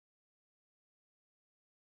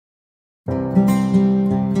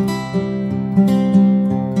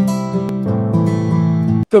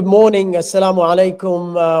Good morning, assalamu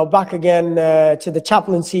alaikum. Back again to the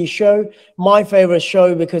Chaplaincy Show, my favorite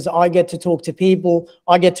show because I get to talk to people,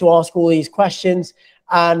 I get to ask all these questions,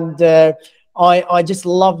 and I just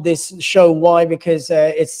love this show. Why? Because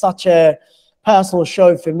it's such a personal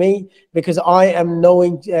show for me, because I am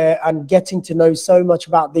knowing and getting to know so much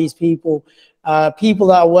about these people. People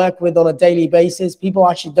that I work with on a daily basis, people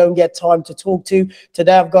I actually don't get time to talk to.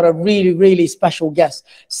 Today I've got a really, really special guest,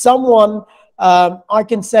 someone I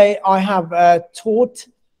can say I have taught,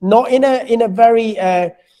 not in a very,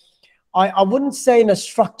 I wouldn't say in a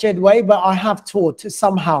structured way, but I have taught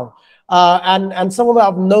somehow. And someone that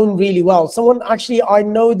I've known really well. Someone actually I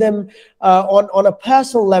know them on a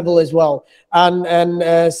personal level as well,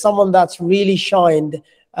 and someone that's really shined.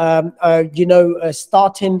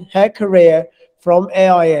 Starting her career from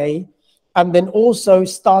AIA, and then also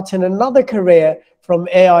starting another career from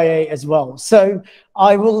AIA as well. So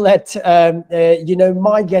I will let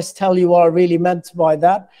my guest tell you what I really meant by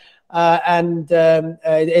that.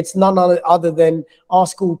 It's none other than our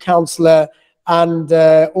school counsellor, and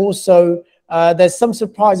also there's some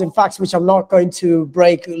surprising facts which I'm not going to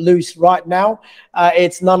break loose right now.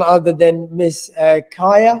 It's none other than Miss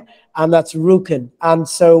Kaya, and that's Ruken. And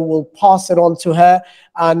so we'll pass it on to her,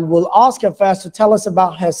 and we'll ask her first to tell us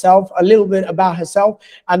about herself, a little bit about herself,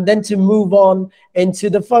 and then to move on into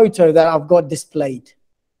the photo that I've got displayed.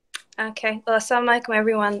 Okay, well, assalamu alaikum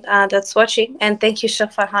everyone that's watching, and thank you,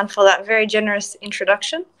 Sheikh Farhan, for that very generous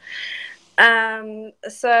introduction.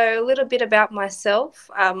 So a little bit about myself.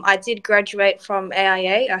 I did graduate from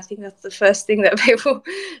AIA. I think that's the first thing that people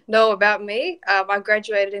know about me. I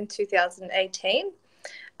graduated in 2018.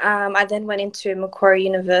 I then went into Macquarie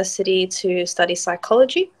University to study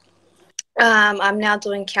psychology. I'm now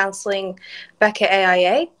doing counselling back at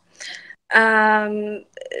AIA.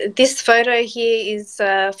 This photo here is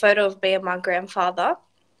a photo of me and my grandfather.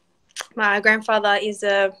 My grandfather is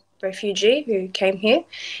a refugee who came here.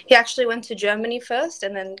 He actually went to Germany first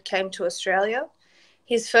and then came to Australia.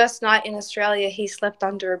 His first night in Australia, he slept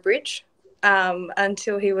under a bridge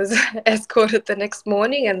until he was escorted the next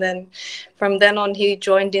morning, and then from then on he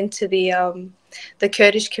joined into the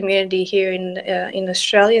Kurdish community here in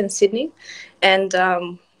Australia, in Sydney, and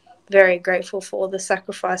very grateful for all the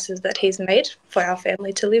sacrifices that he's made for our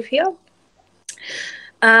family to live here.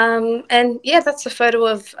 And yeah, that's a photo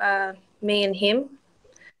of me and him,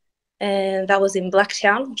 and that was in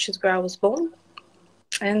Blacktown, which is where I was born.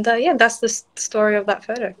 And yeah, that's the story of that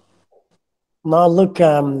photo. Now look,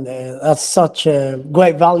 that's such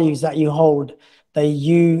great values that you hold, that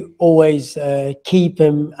you always keep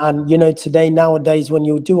them. And today, nowadays, when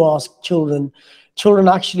you do ask children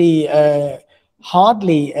actually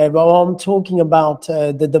hardly, well, I'm talking about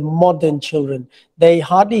the modern children, they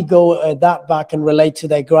hardly go that back and relate to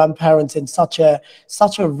their grandparents in such a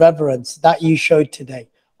reverence that you showed today.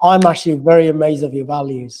 I'm actually very amazed of your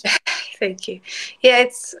values. Thank you. Yeah,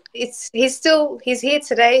 he's here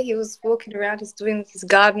today. He was walking around, he's doing his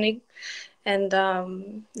gardening, and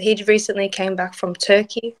he recently came back from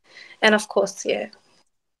Turkey. And of course, yeah,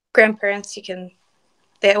 grandparents,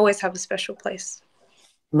 they always have a special place.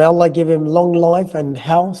 May Allah give him long life and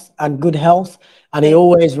health and good health, and he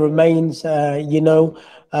always remains like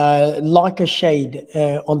a shade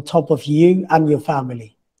on top of you and your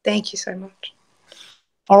family. Thank you so much.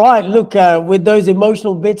 All right, look, with those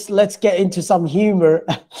emotional bits, let's get into some humor.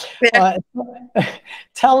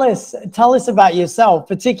 Tell us about yourself,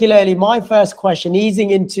 particularly my first question,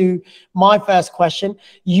 easing into my first question.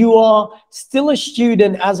 You are still a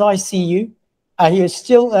student as I see you. You're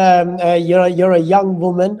still, you're a young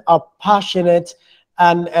woman, a passionate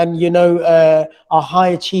and a high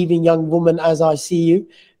achieving young woman as I see you.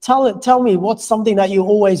 Tell me, what's something that you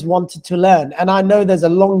always wanted to learn? And I know there's a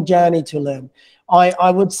long journey to learn.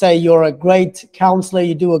 I would say you're a great counselor.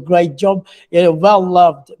 You do a great job. You're well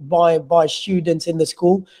loved by students in the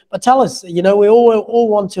school. But tell us, we all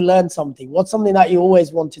want to learn something. What's something that you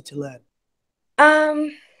always wanted to learn?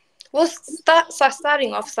 Well,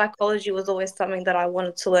 starting off, psychology was always something that I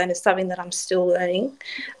wanted to learn. It's something that I'm still learning.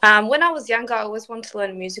 When I was younger, I always wanted to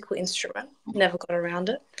learn a musical instrument. Never got around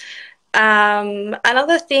it.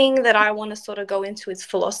 Another thing that I want to sort of go into is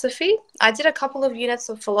philosophy. I did a couple of units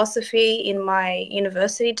of philosophy in my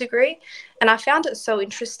university degree, and I found it so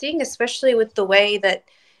interesting, especially with the way that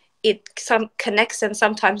it connects and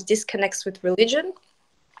sometimes disconnects with religion.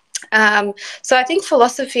 So I think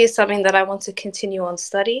philosophy is something that I want to continue on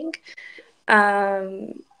studying.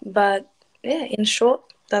 But yeah, in short,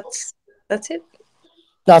 that's it.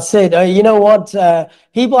 That's it. You know what?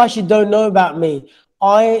 People actually don't know about me.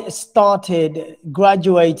 I started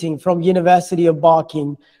graduating from University of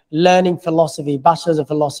Barking, learning philosophy, bachelor's of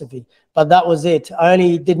philosophy, but that was it. I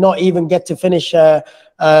only did not even get to finish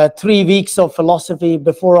 3 weeks of philosophy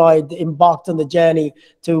before I embarked on the journey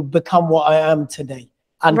to become what I am today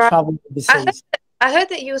and Right. travel I heard, overseas. I heard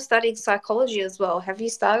that you were studying psychology as well. Have you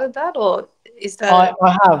started that, or is I, that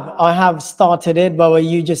I I have started it, but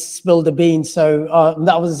you just spilled the beans, so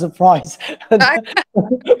that was a surprise. a...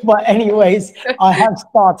 But anyways, I have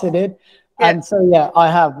started it, Yeah. and so yeah,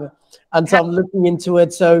 I have, and so How, I'm looking into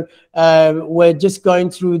it. So we're just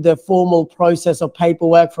going through the formal process of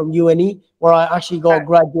paperwork from UNE, where I actually got right.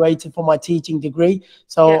 graduated for my teaching degree. Yeah.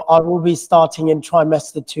 So I will be starting in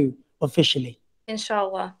trimester 2 officially.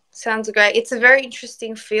 Inshallah. Sounds great. It's a very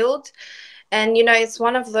interesting field. And, it's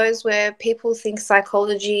one of those where people think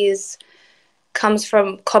psychology comes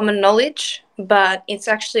from common knowledge, but it's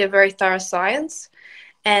actually a very thorough science.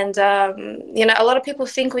 And, a lot of people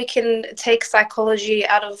think we can take psychology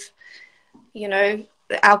out of, you know,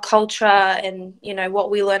 our culture and,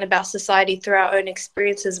 what we learn about society through our own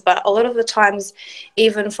experiences. But a lot of the times,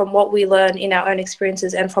 even from what we learn in our own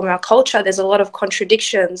experiences and from our culture, there's a lot of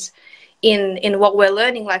contradictions in what we're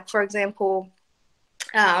learning. Like, for example,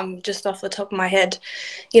 just off the top of my head,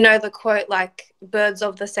 the quote like birds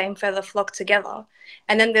of the same feather flock together.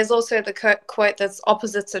 And then there's also the quote that's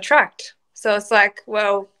opposites attract. So it's like,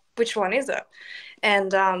 well, which one is it?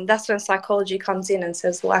 And that's when psychology comes in and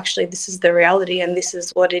says, well, actually, this is the reality and this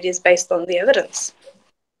is what it is based on the evidence.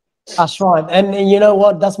 That's right. And you know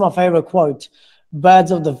what? That's my favorite quote.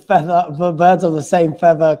 Birds of the same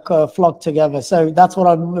feather flock together. So that's what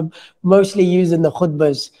I'm mostly using the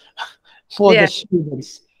khutbas for the Yeah,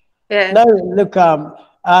 students. yeah, No, look,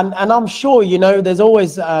 and I'm sure, there's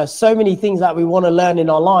always so many things that we want to learn in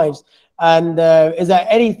our lives. And is there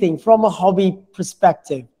anything from a hobby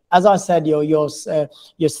perspective? As I said, you're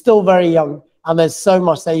still very young, and there's so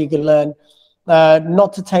much that you can learn.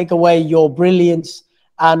 Not to take away your brilliance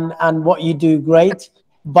and what you do great,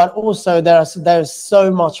 but also there's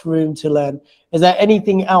so much room to learn. Is there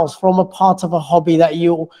anything else from a part of a hobby that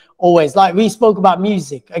you always like? We spoke about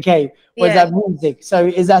music, okay? Was yeah. that music? So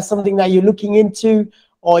is that something that you're looking into,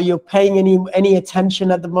 or you're paying any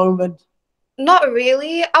attention at the moment? Not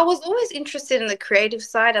really. I was always interested in the creative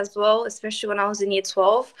side as well, especially when I was in year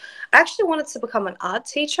 12. I actually wanted to become an art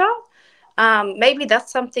teacher. Maybe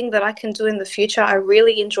that's something that I can do in the future. I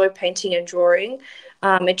really enjoy painting and drawing.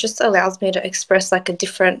 It just allows me to express like a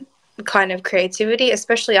different kind of creativity,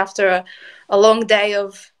 especially after a long day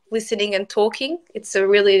of listening and talking. It's a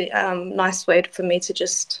really nice way for me to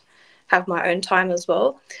just have my own time as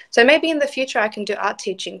well. So maybe in the future I can do art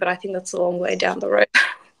teaching, but I think that's a long way down the road.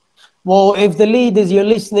 Well, if the leaders you're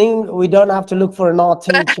listening, we don't have to look for an art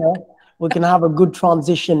teacher. We can have a good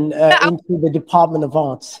transition into the Department of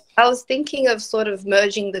Arts. I was thinking of sort of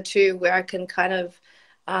merging the two where I can kind of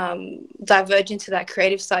diverge into that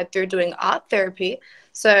creative side through doing art therapy.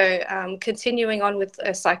 So continuing on with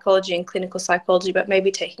psychology and clinical psychology, but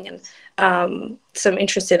maybe taking in some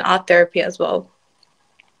interest in art therapy as well.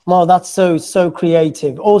 Well, that's so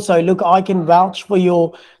creative. Also, look, I can vouch for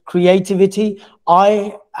your creativity.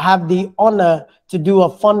 I have the honor to do a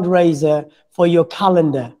fundraiser for your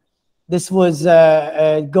calendar. This was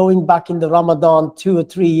going back in the Ramadan 2 or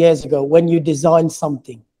 3 years ago when you designed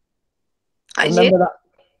something. I did. Remember that?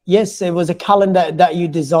 Yes, it was a calendar that you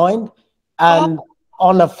designed, Oh, and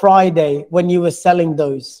on a Friday when you were selling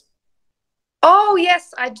those. oh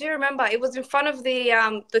yes, I do remember. It was in front of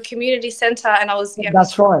the community center, and I was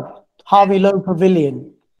That's right. Harvey Low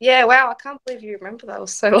Pavilion. yeah. Wow, I can't believe you remember that. It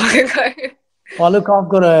was so long ago. Well, look, I've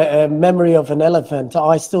got a memory of an elephant.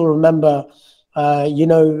 I still remember,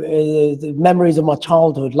 the memories of my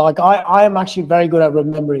childhood. Like I am actually very good at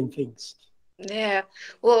remembering things. Yeah.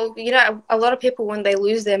 Well, a lot of people, when they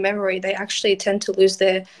lose their memory, they actually tend to lose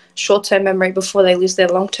their short-term memory before they lose their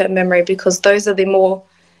long-term memory because those are the more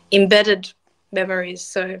embedded memories.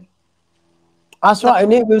 So, That's right.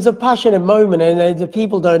 And it was a passionate moment. And the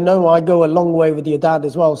people don't know I go a long way with your dad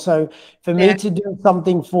as well. So for me yeah, to do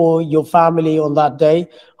something for your family on that day,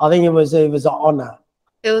 I think it was an honor.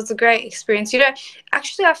 it was a great experience.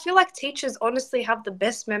 Actually, I feel like teachers honestly have the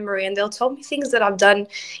best memory, and they'll tell me things that I've done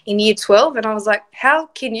in year 12, and I was like, how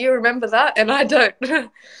can you remember that? And I don't. So,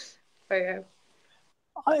 yeah.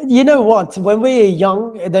 You know what? When we're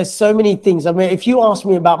young, there's so many things. I mean, if you ask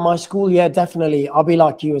me about my school, yeah, definitely. I'll be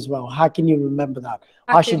like you as well. How can you remember that?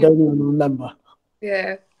 How I can should you? don't even remember.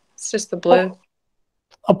 Yeah, it's just a blur.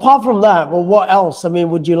 Apart from that, well, what else? I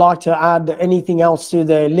mean, would you like to add anything else to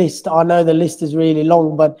the list? I know the list is really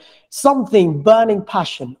long, but something burning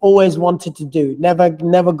passion, always wanted to do, never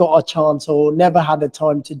got a chance or never had the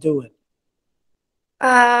time to do it.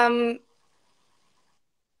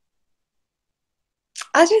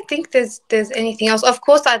 I don't think there's anything else. Of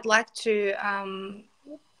course, I'd like to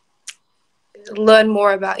learn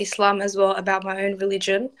more about Islam as well, about my own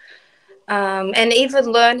religion, and even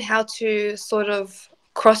learn how to sort of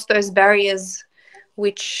cross those barriers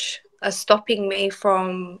which are stopping me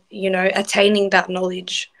from, attaining that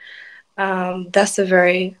knowledge. That's a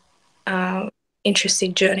very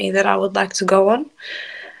interesting journey that I would like to go on.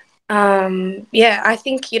 I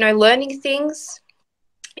think, learning things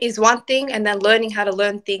is one thing, and then learning how to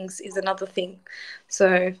learn things is another thing.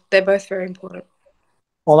 So they're both very important.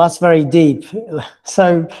 Well, that's very deep.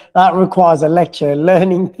 So that requires a lecture.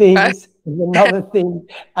 Learning things is another thing,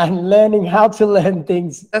 and learning how to learn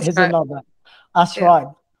things is another. That's right.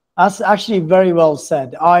 That's actually very well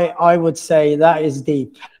said. I would say that is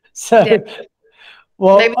deep. So,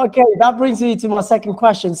 well, okay, that brings me to my second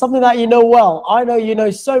question. Something that you know well. I know you know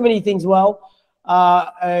so many things well.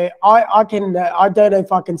 I don't know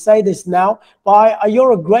if I can say this now, but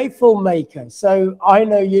you're a great filmmaker. So I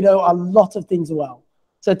know you know a lot of things well.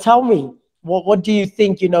 So tell me, what do you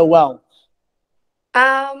think you know well?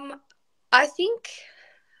 I think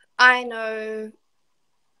I know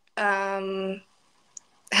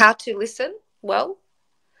how to listen well.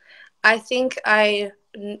 I think I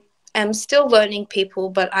am still learning people,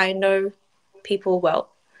 but I know people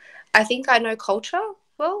well. I think I know culture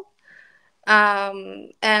well.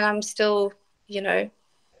 And I'm still,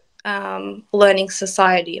 learning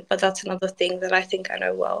society, but that's another thing that I think I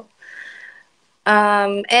know well.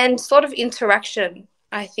 And sort of interaction,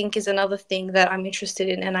 I think, is another thing that I'm interested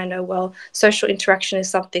in and I know well. Social interaction is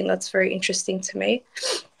something that's very interesting to me.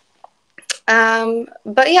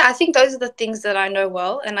 But yeah, I think those are the things that I know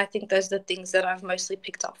well, and I think those are the things that I've mostly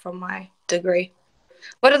picked up from my degree.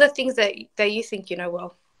 What are the things that you think you know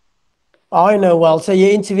well? I know well. So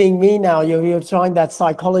you're interviewing me now. You're trying that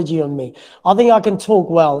psychology on me. I think I can talk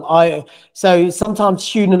well. So sometimes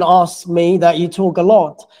students ask me that you talk a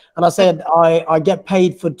lot, and I said I get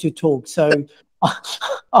paid to talk. So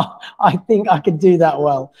I think I could do that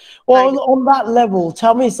well. Well, on that level,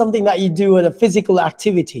 tell me something that you do with a physical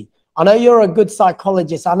activity. I know you're a good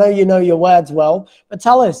psychologist. I know you know your words well, but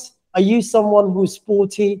tell us, are you someone who's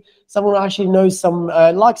sporty? Someone who actually knows some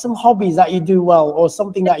hobbies that you do well, or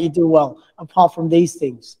something that you do well apart from these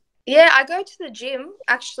things? Yeah, I go to the gym.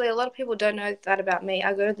 Actually, a lot of people don't know that about me.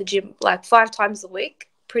 I go to the gym like 5 times a week,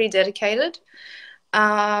 pretty dedicated.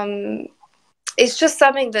 It's just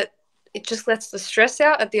something that it just lets the stress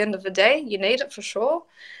out at the end of the day. You need it for sure.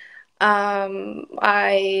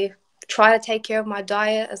 I try to take care of my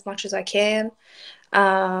diet as much as I can.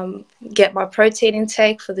 Get my protein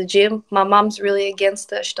intake for the gym. My mum's really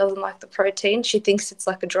against it. She doesn't like the protein. She thinks it's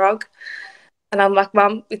like a drug. And I'm like,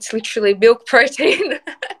 Mum, it's literally milk protein.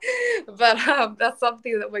 But that's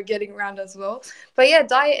something that we're getting around as well. But yeah,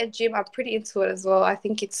 diet and gym, I'm pretty into it as well. I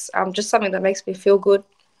think it's just something that makes me feel good.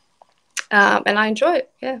 And I enjoy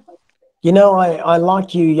it, yeah. You know, I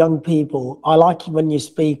like you young people. I like when you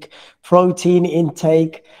speak protein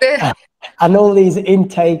intake and all these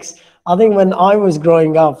intakes. I think when I was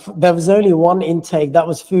growing up, there was only one intake, that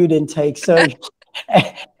was food intake. So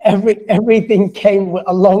everything came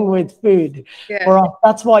along with food. Yeah.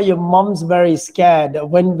 That's why your mom's very scared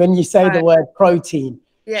when you say the word protein.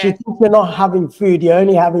 Yeah. She thinks you're not having food, you're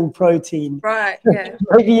only having protein. Right, yeah.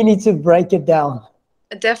 Maybe you need to break it down.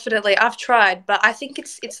 Definitely, I've tried, but I think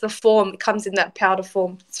it's the form. It comes in that powder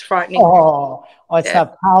form. It's frightening. Oh, it's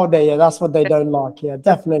that powder. Yeah, that's what they don't like. Yeah,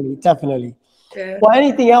 definitely. Yeah. Well,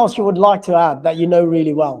 anything else you would like to add that you know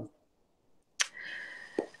really well?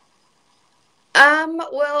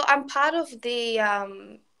 Well, I'm part of the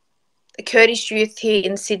Kurdish youth here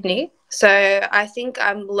in Sydney. So I think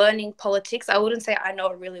I'm learning politics. I wouldn't say I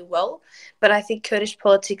know it really well, but I think Kurdish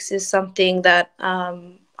politics is something that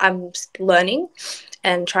I'm learning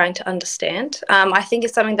and trying to understand. I think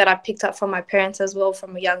it's something that I picked up from my parents as well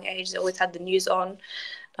from a young age. They always had the news on,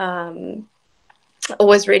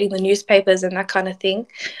 always reading the newspapers and that kind of thing.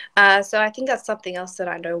 So I think that's something else that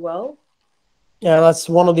I know well. Yeah, that's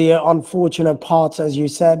one of the unfortunate parts, as you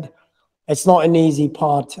said. It's not an easy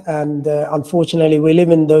part, and unfortunately, we live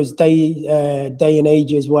in those day and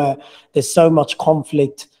ages where there's so much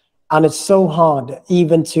conflict, and it's so hard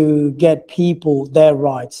even to get people their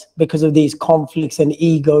rights because of these conflicts and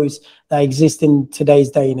egos that exist in today's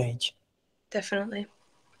day and age. Definitely.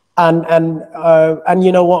 And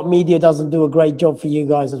you know what, media doesn't do a great job for you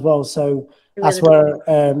guys as well. So that's where,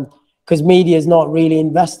 because media is not really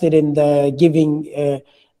invested in the giving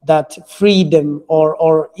that freedom,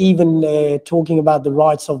 or even talking about the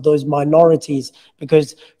rights of those minorities,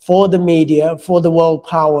 because for the media, for the world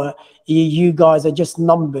power, you guys are just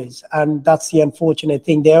numbers, and that's the unfortunate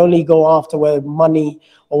thing. They only go after where money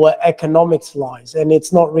or where economics lies, and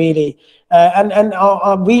it's not really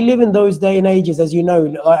we live in those day and ages, as you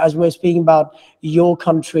know, as we're speaking about your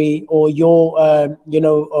country or your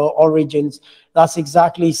origins. That's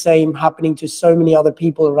exactly same happening to so many other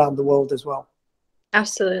people around the world as well.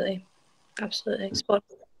 Absolutely. Spot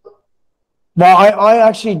on. Well, I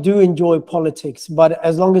actually do enjoy politics, but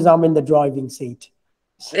as long as I'm in the driving seat.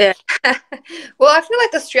 Yeah. Well, I feel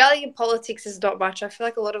like Australian politics is not much. I feel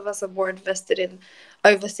like a lot of us are more invested in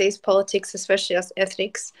overseas politics, especially us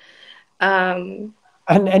ethnics. And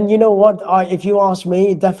you know what? If you ask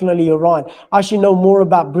me, definitely you're right. I actually know more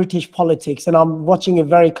about British politics, and I'm watching it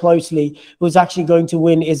very closely. Who's actually going to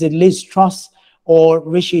win? Is it Liz Truss or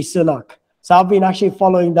Rishi Sunak? So I've been actually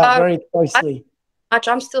following that very closely.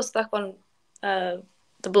 I'm still stuck on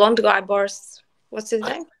the blonde guy, Boris. What's his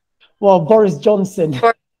name? Well, Boris Johnson.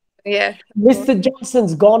 Yeah. Mr.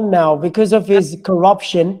 Johnson's gone now because of his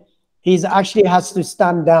corruption. He's actually has to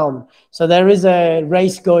stand down. So there is a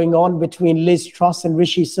race going on between Liz Truss and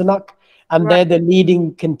Rishi Sunak, and they're the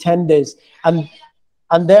leading contenders. And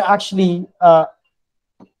they're actually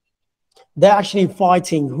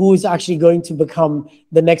fighting who is actually going to become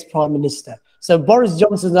the next prime minister. So Boris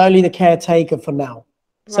Johnson's only the caretaker for now.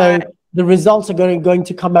 So the results are going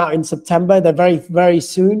to come out in September. They're very, very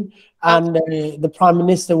soon, and the prime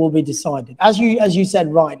minister will be decided. As you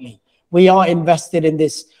said rightly, we are invested in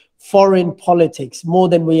this foreign politics more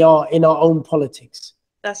than we are in our own politics.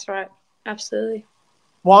 That's right. Absolutely.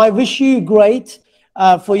 Well, I wish you great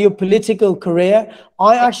for your political career.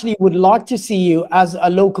 I actually would like to see you as a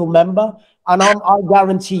local member, and I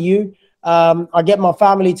guarantee you, I get my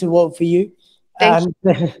family to vote for you. And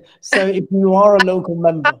so if you are a local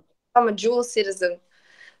member. I'm a dual citizen,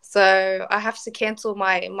 so I have to cancel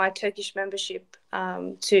my Turkish membership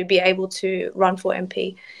to be able to run for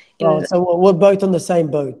MP. So we're both on the same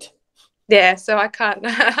boat. Yeah, so I can't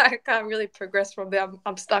really progress from there.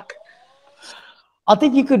 I'm stuck. I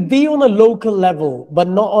think you could be on a local level, but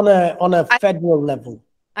not on a federal level.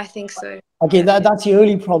 I think so. Okay, that's the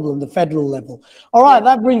only problem, the federal level. All right,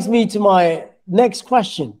 that brings me to my next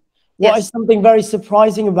question. What is something very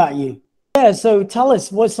surprising about you? Yeah, so tell us,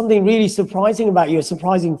 what's something really surprising about you, a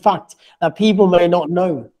surprising fact that people may not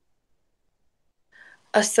know?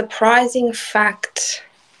 A surprising fact.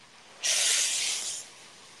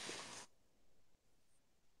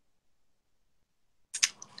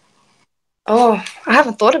 Oh, I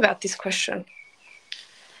haven't thought about this question.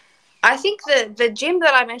 I think the gym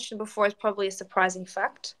that I mentioned before is probably a surprising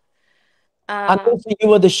fact. And also you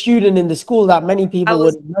were the student in the school that many people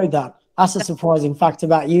wouldn't know that. That's a surprising fact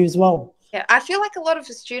about you as well. Yeah, I feel like a lot of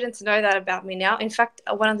the students know that about me now. In fact,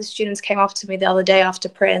 one of the students came up to me the other day after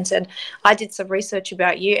prayer and said, I did some research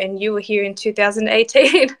about you and you were here in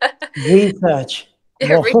 2018. Research.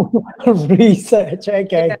 Yeah, research,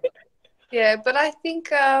 okay. Yeah, but I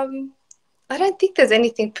think, I don't think there's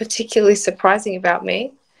anything particularly surprising about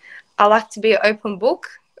me. I like to be an open book,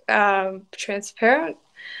 transparent.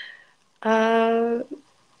 Yeah.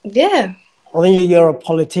 I think you're a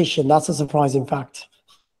politician. That's a surprising fact.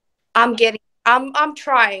 I'm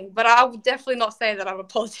trying, but I would definitely not say that I'm a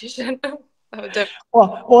politician.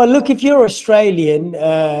 Well, look, if you're Australian,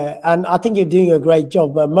 and I think you're doing a great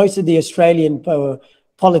job, but most of the Australian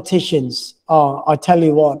politicians are, I tell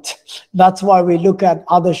you what, that's why we look at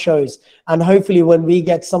other shows. And hopefully when we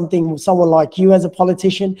get someone like you as a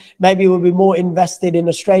politician, maybe we'll be more invested in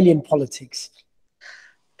Australian politics.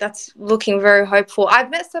 That's looking very hopeful. I've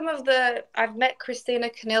met Christina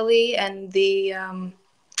Kennelly and the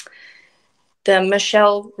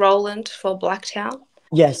Michelle Rowland for Blacktown.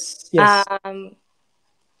 Yes.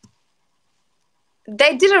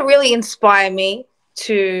 They didn't really inspire me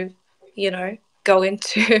to, go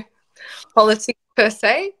into politics per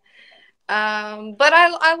se. But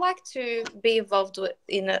I like to be involved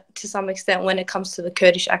in it to some extent when it comes to the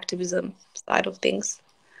Kurdish activism side of things.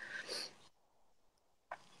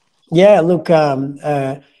 Yeah, look,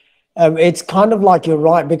 it's kind of like you're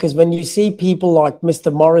right, because when you see people like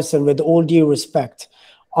Mr. Morrison, with all due respect,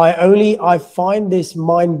 I find this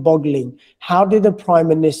mind-boggling. How did the Prime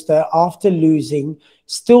Minister, after losing,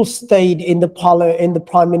 still stayed in the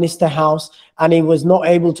Prime Minister house, and he was not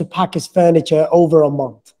able to pack his furniture over a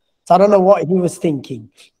month? So I don't know what he was thinking.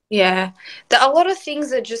 Yeah, a lot of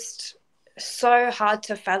things are just so hard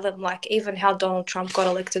to fathom. Like, even how Donald Trump got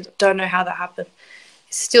elected, don't know how that happened.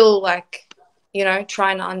 Still, like,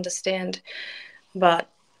 trying to understand. But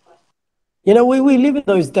we live in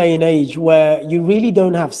those day and age where you really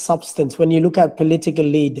don't have substance when you look at political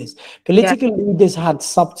leaders. yeah, Political leaders had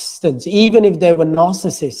substance, even if they were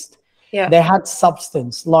narcissists. yeah, They had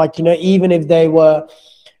substance, like, even if they were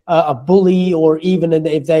a bully, or even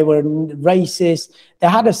if they were racist, they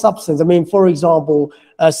had a substance. I mean, for example,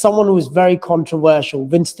 someone who was very controversial,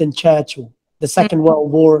 Winston Churchill, the mm, Second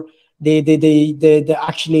World War,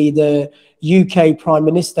 actually the UK Prime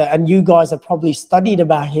Minister, and you guys have probably studied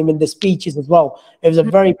about him in the speeches as well. He was a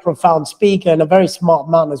very profound speaker and a very smart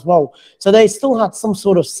man as well. So they still had some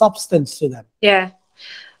sort of substance to them. yeah.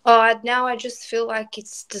 Oh, now I just feel like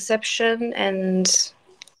it's deception and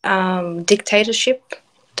dictatorship.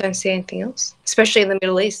 Don't see anything else, especially in the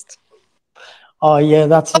Middle East. Oh yeah,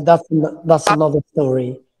 that's another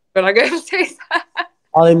story. But I go to say that.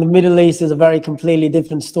 In the Middle East is a very completely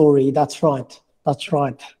different story. That's right. That's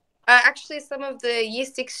right. Actually, some of the Year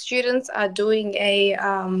 6 students are doing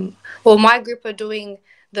well, my group are doing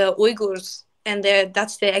the Uyghurs, and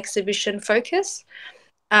that's their exhibition focus.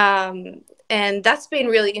 And that's been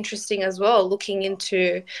really interesting as well, looking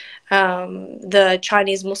into the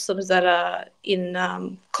Chinese Muslims that are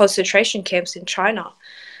in concentration camps in China.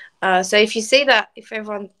 So if you see that,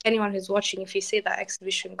 anyone who's watching, if you see that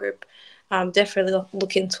exhibition group, definitely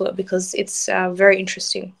look into it, because it's very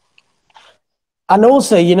interesting. And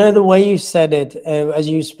also, the way you said it, as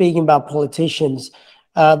you were speaking about politicians,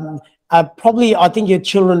 I think your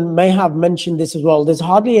children may have mentioned this as well. There's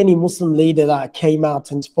hardly any Muslim leader that came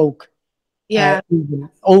out and spoke Yeah. even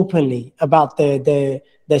openly about their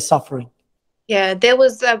suffering. Yeah, there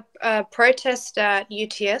was a protest at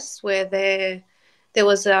UTS where there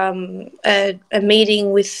was a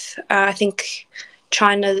meeting with I think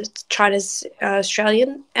China's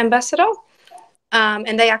Australian ambassador,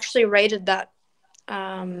 and they actually raided that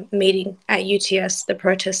meeting at UTS, the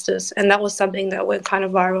protesters, and that was something that went kind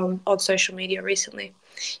of viral on social media recently.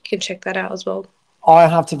 You can check that out as well. I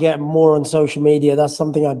have to get more on social media. That's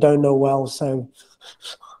something I don't know well, so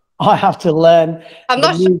I have to learn. I'm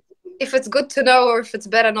not sure if it's good to know or if it's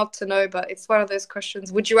better not to know, but it's one of those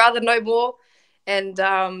questions. Would you rather know more? And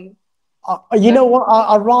you know what?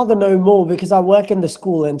 I'd rather know more, because I work in the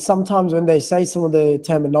school, and sometimes when they say some of the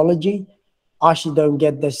terminology, I actually don't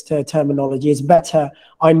get this terminology. It's better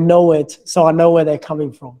I know it, so I know where they're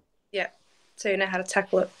coming from. yeah, so you know how to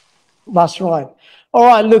tackle it. That's right. All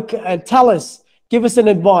right, look, tell us, give us an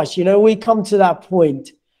advice. We come to that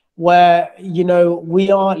point where,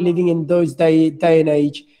 we are living in those day and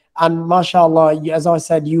age. And mashallah, as I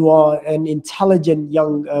said, you are an intelligent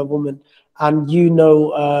young woman, and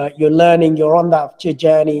you're learning, you're on that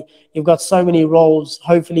journey. You've got so many roles.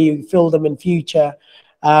 Hopefully you fill them in future.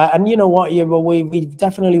 And you know what, we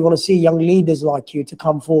definitely want to see young leaders like you to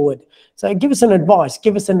come forward. So give us an advice.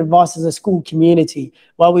 Give us an advice as a school community.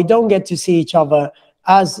 While we don't get to see each other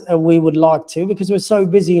as we would like to, because we're so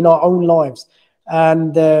busy in our own lives.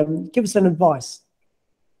 And give us an advice.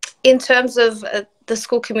 In terms of the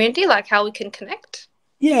school community, like how we can connect?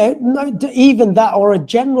 Yeah, no, even that, or a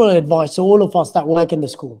general advice to all of us that work in the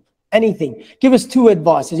school. Anything. Give us two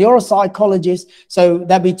advices. You're a psychologist, so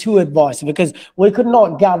that'd be two advice, because we could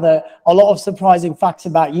not gather a lot of surprising facts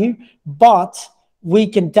about you, but we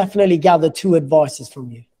can definitely gather two advices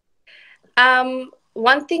from you.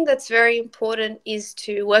 One thing that's very important is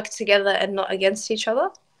to work together and not against each other.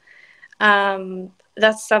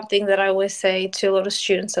 That's something that I always say to a lot of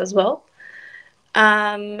students as well.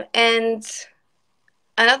 And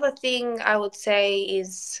another thing I would say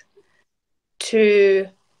is to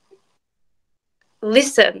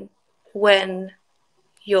listen when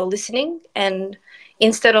you're listening, and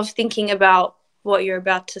instead of thinking about what you're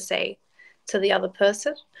about to say to the other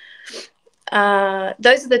person.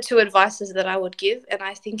 Those are the two advices that I would give, and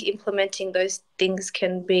I think implementing those things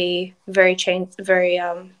can be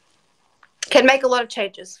can make a lot of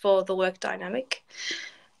changes for the work dynamic.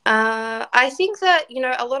 I think that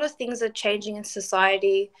a lot of things are changing in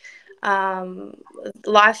society.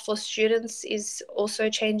 Life for students is also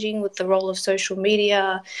changing with the role of social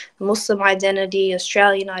media, Muslim identity,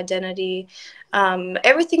 Australian identity.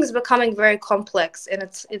 Everything's becoming very complex, and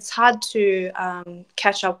it's hard to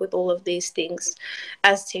catch up with all of these things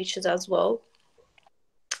as teachers as well.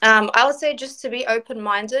 I would say just to be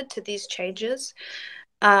open-minded to these changes,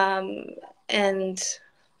 and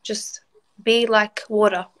just be like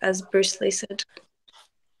water, as Bruce Lee said.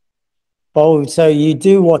 Oh, so you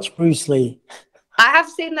do watch Bruce Lee? I have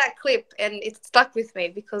seen that clip, and it stuck with me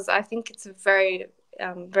because I think it's a very,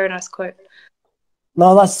 very nice quote.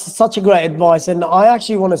 No, that's such a great advice. And I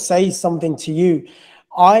actually want to say something to you.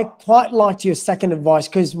 I quite liked your second advice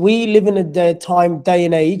because we live in a day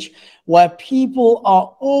and age where people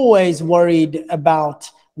are always worried about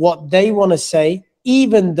what they want to say,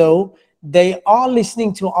 even though they are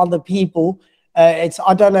listening to other people. I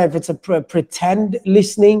don't know if it's a pretend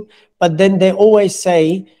listening, but then they always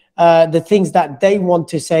say the things that they want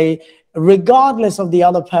to say, regardless of the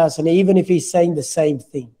other person, even if he's saying the same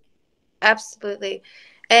thing. Absolutely.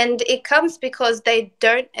 And it comes because they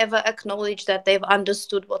don't ever acknowledge that they've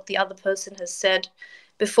understood what the other person has said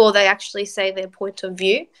before they actually say their point of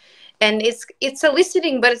view. And it's a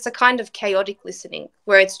listening, but it's a kind of chaotic listening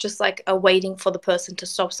where it's just like a waiting for the person to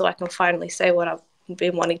stop so I can finally say what I've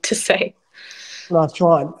been wanting to say. That's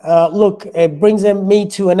right. Look, it brings me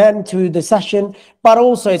to an end to the session, but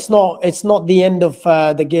also it's not the end of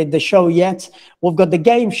the show yet. We've got the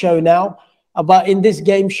game show now. But in this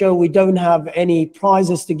game show, we don't have any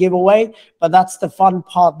prizes to give away. But that's the fun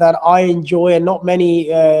part that I enjoy, and not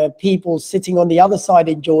many people sitting on the other side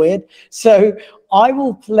enjoy it. So I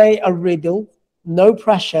will play a riddle, no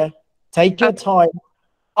pressure. Take your time,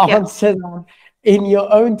 answer that in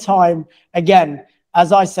your own time. Again,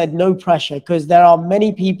 as I said, no pressure, because there are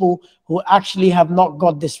many people who actually have not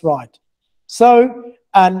got this right. So,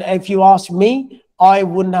 and if you ask me, I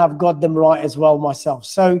wouldn't have got them right as well myself.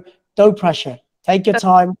 So, no pressure. Take your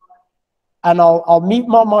time, and I'll mute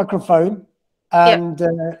my microphone, and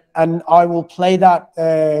I will play that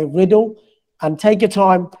riddle. And take your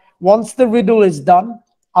time. Once the riddle is done,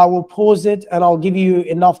 I will pause it, and I'll give you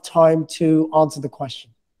enough time to answer the question.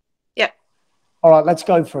 Yeah. All right, let's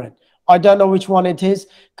go for it. I don't know which one it is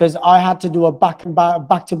because I had to do a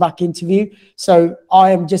back-to-back interview. So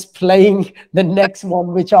I am just playing the next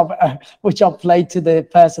one, which I've played to the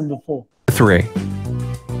person before. 3.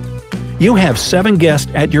 You have 7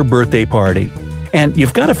 guests at your birthday party, and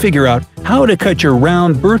you've got to figure out how to cut your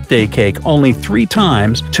round birthday cake only 3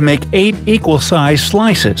 times to make 8 equal-sized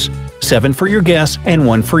slices, 7 for your guests and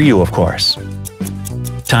 1 for you, of course.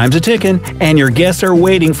 Time's a ticking, and your guests are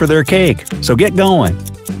waiting for their cake, so get going.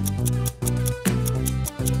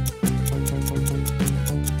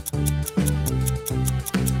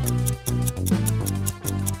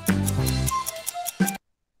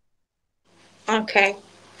 Okay.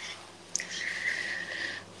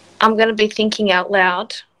 I'm going to be thinking out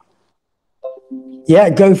loud.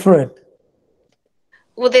 Yeah, go for it.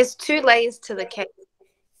 Well, there's 2 layers to the cake.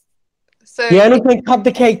 So you only can cut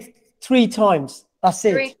the cake 3 times. That's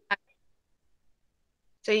it. 3 times.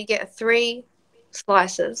 So you get 3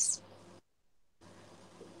 slices.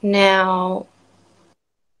 Now,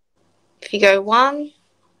 if you go 1,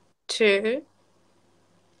 2,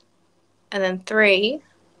 and then 3,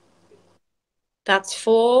 that's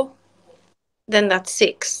 4, then that's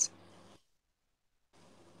 6.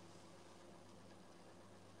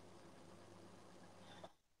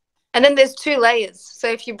 And then there's 2 layers. So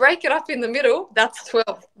if you break it up in the middle, that's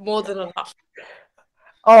 12, more than enough.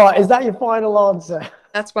 All right, is that your final answer?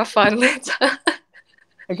 That's my final answer.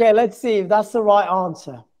 Okay, let's see if that's the right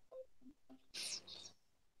answer.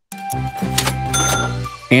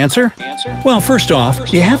 Answer? Well, first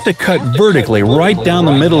off, you have to cut vertically right down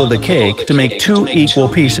the middle of the cake to make 2 equal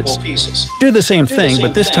pieces. Do the same thing,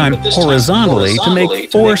 but this time horizontally to make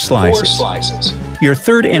 4 slices. Your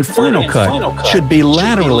third and final cut should be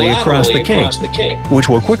laterally across the cake, which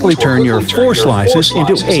will quickly turn your 4 slices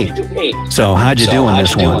into 8. So how'd you do in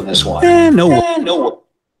this one? No.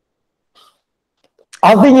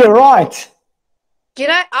 I think you're right. You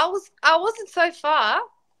know, I wasn't so far.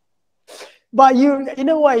 But in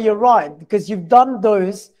a way, you're right, because you've done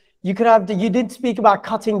those. You did speak about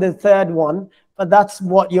cutting the third one, but that's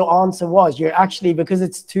what your answer was. You're actually, because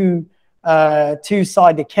it's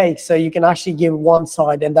two-sided cake, so you can actually give one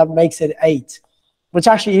side, and that makes it 8, which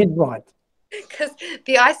actually is right. Because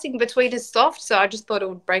the icing between is soft, so I just thought it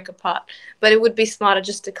would break apart. But it would be smarter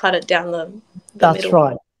just to cut it down the That's middle.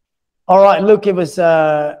 Right. All right, look, it was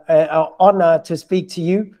an honor to speak to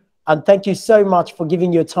you, and thank you so much for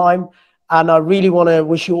giving your time. And I really want to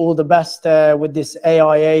wish you all the best with this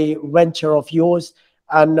AIA venture of yours.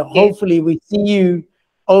 And hopefully we see you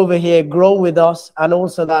over here grow with us. And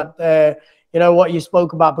also that, you know, what you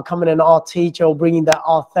spoke about, becoming an art teacher or bringing that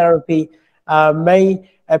art therapy. May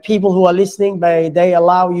people who are listening, may they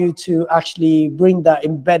allow you to actually bring that,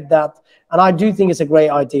 embed that. And I do think it's a great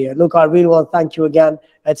idea. Look, I really want to thank you again.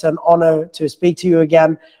 It's an honor to speak to you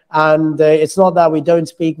again. And it's not that we don't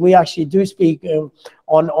speak. We actually do speak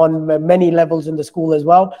on many levels in the school as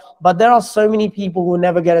well. But there are so many people who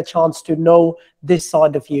never get a chance to know this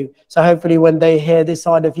side of you. So hopefully when they hear this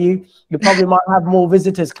side of you, you probably might have more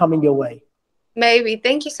visitors coming your way. Maybe.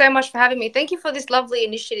 Thank you so much for having me. Thank you for this lovely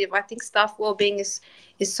initiative. I think staff wellbeing is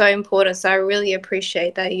so important. So I really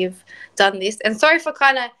appreciate that you've done this. And sorry for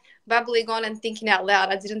kind of babbling on and thinking out loud.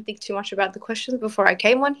 I didn't think too much about the questions before I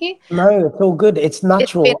came on here. No, it's all good. It's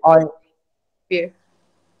natural. You.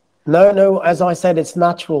 No, as I said, it's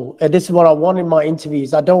natural. This is what I want in my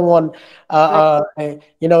interviews. I don't want,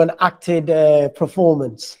 an acted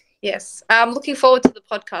performance. Yes. I'm looking forward to the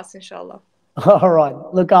podcast, inshallah. All right.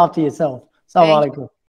 Look after yourself. Assalamu alaikum.